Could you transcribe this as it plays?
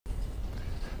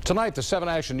Tonight, the 7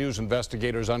 Action News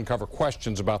investigators uncover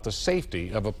questions about the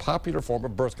safety of a popular form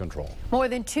of birth control. More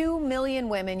than 2 million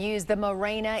women use the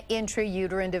Mirena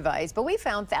intrauterine device, but we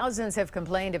found thousands have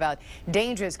complained about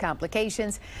dangerous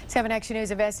complications. 7 Action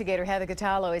News investigator Heather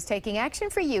Catallo is taking action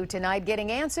for you tonight,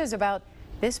 getting answers about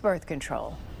this birth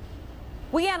control.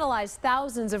 We analyzed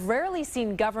thousands of rarely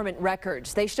seen government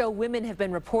records. They show women have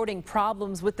been reporting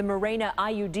problems with the Mirena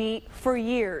IUD for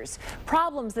years.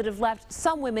 Problems that have left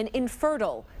some women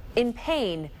infertile, in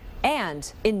pain,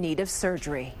 and in need of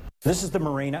surgery. This is the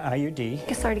Mirena IUD.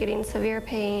 I started getting severe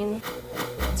pain.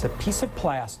 It's a piece of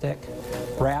plastic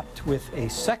wrapped with a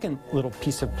second little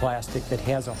piece of plastic that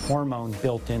has a hormone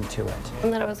built into it.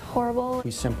 And that it was horrible.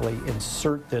 We simply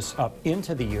insert this up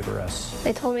into the uterus.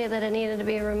 They told me that it needed to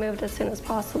be removed as soon as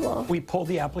possible. We pull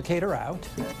the applicator out,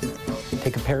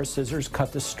 take a pair of scissors,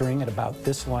 cut the string at about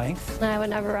this length. And I would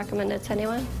never recommend it to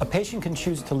anyone. A patient can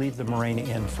choose to leave the Mirena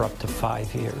in for up to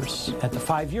 5 years. At the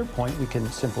 5-year point, we can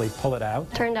simply pull it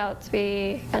out. Turned out to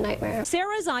be a nightmare.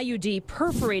 Sarah's IUD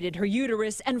perforated her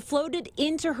uterus and floated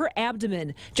into her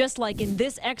abdomen, just like in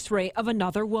this x-ray of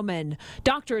another woman.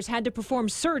 Doctors had to perform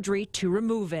surgery to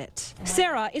remove it.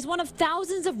 Sarah is one of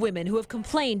thousands of women who have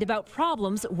complained about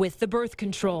problems with the birth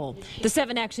control. The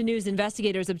 7 Action News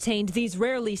investigators obtained these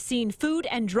rarely seen Food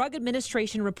and Drug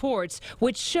Administration reports,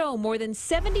 which show more than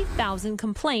 70,000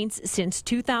 complaints since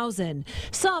 2000.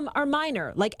 Some are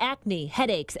minor, like acne,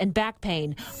 headaches, and back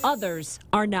pain. Others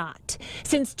are not.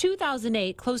 Since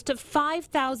 2008, close to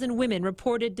 5,000 women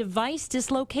reported device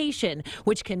dislocation,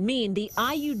 which can mean the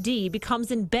IUD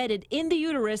becomes embedded in the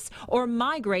uterus or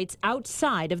migrates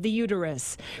outside of the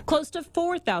uterus. Close to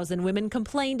 4,000 women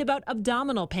complained about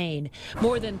abdominal pain.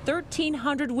 More than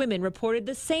 1,300 women reported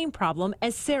the same problem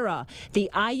as Sarah. The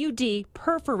IUD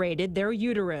perforated their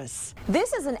uterus.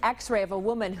 This is an x-ray of a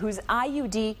woman whose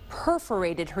IUD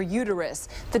perforated her uterus.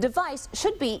 The device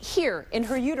should be here in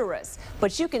her uterus,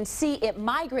 but you can see it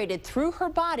migrated through her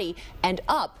body and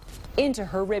up into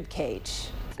her rib cage.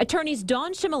 Attorneys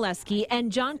Dawn Shimileski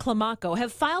and John Climaco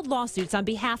have filed lawsuits on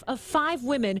behalf of 5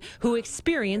 women who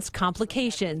experienced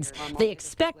complications. They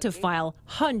expect to file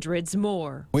hundreds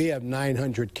more. We have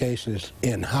 900 cases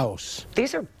in-house.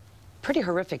 These are pretty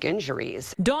horrific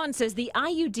injuries. Dawn says the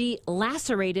IUD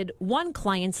lacerated one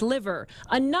client's liver.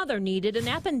 Another needed an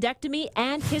appendectomy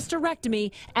and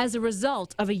hysterectomy as a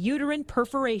result of a uterine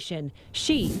perforation.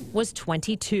 She was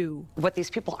 22. What these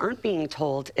people aren't being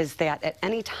told is that at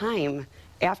any time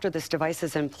after this device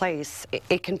is in place,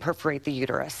 it can perforate the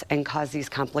uterus and cause these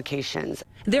complications.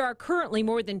 There are currently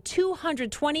more than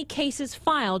 220 cases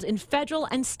filed in federal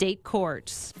and state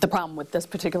courts. The problem with this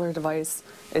particular device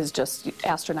is just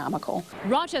astronomical.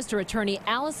 Rochester attorney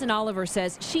Allison Oliver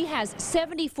says she has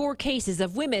 74 cases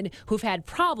of women who've had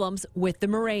problems with the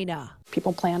Mirena.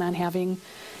 People plan on having,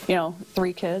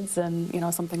 3 kids,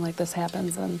 and, something like this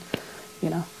happens, and,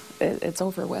 it's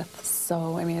over with.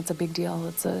 So, I mean, it's a big deal.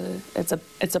 It's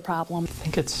a problem. I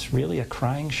think it's really a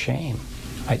crying shame.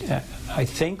 I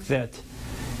think that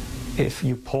if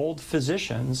you polled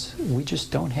physicians, we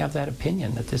just don't have that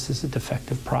opinion that this is a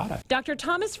defective product. Dr.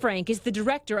 Thomas Frank is the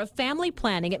director of family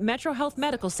planning at Metro Health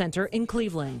Medical Center in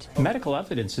Cleveland. Medical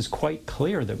evidence is quite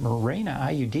clear that Mirena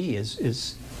IUD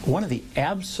is one of the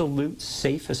absolute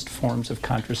safest forms of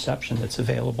contraception that's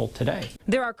available today.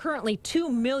 There are currently 2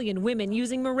 million women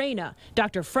using Mirena.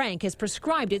 Dr. Frank has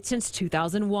prescribed it since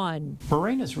 2001.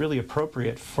 Mirena is really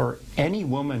appropriate for any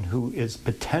woman who is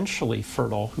potentially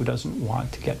fertile who doesn't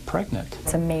want to get pregnant.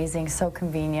 It's amazing, so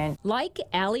convenient. Like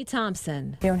Allie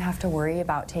Thompson. You don't have to worry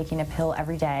about taking a pill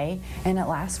every day, and it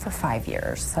lasts for 5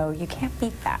 years, so you can't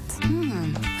beat that.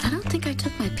 I don't think I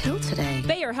took my pill today.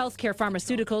 Bayer Healthcare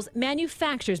Pharmaceuticals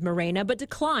manufactures Mirena but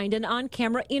declined an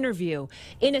on-camera interview.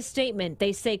 In a statement,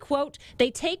 they say, quote,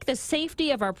 "They take the safety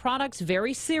of our products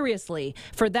very seriously.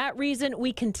 For that reason,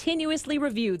 we continuously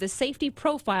review the safety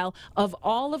profile of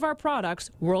all of our products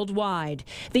worldwide."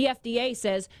 The FDA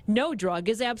says no drug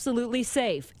is absolutely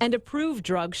safe, and approved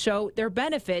drugs show their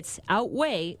benefits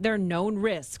outweigh their known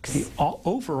risks. The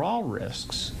overall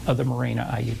risks of the Mirena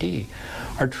IUD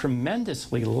are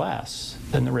tremendously less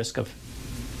than the risk of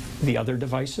the other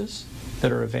devices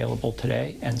that are available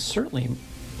today, and certainly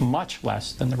much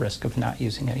less than the risk of not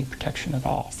using any protection at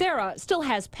all. Sarah still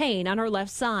has pain on her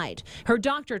left side. Her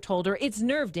doctor told her it's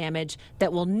nerve damage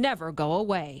that will never go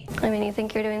away. I mean, you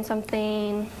think you're doing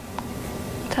something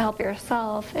to help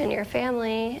yourself and your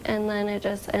family, and then it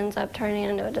just ends up turning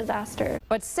into a disaster.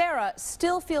 But Sarah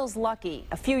still feels lucky.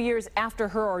 A few years after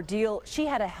her ordeal, she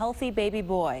had a healthy baby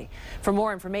boy. For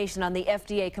more information on the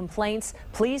FDA complaints,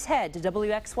 please head to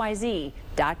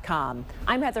WXYZ.com.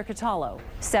 I'm Heather Catallo,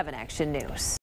 7 Action News.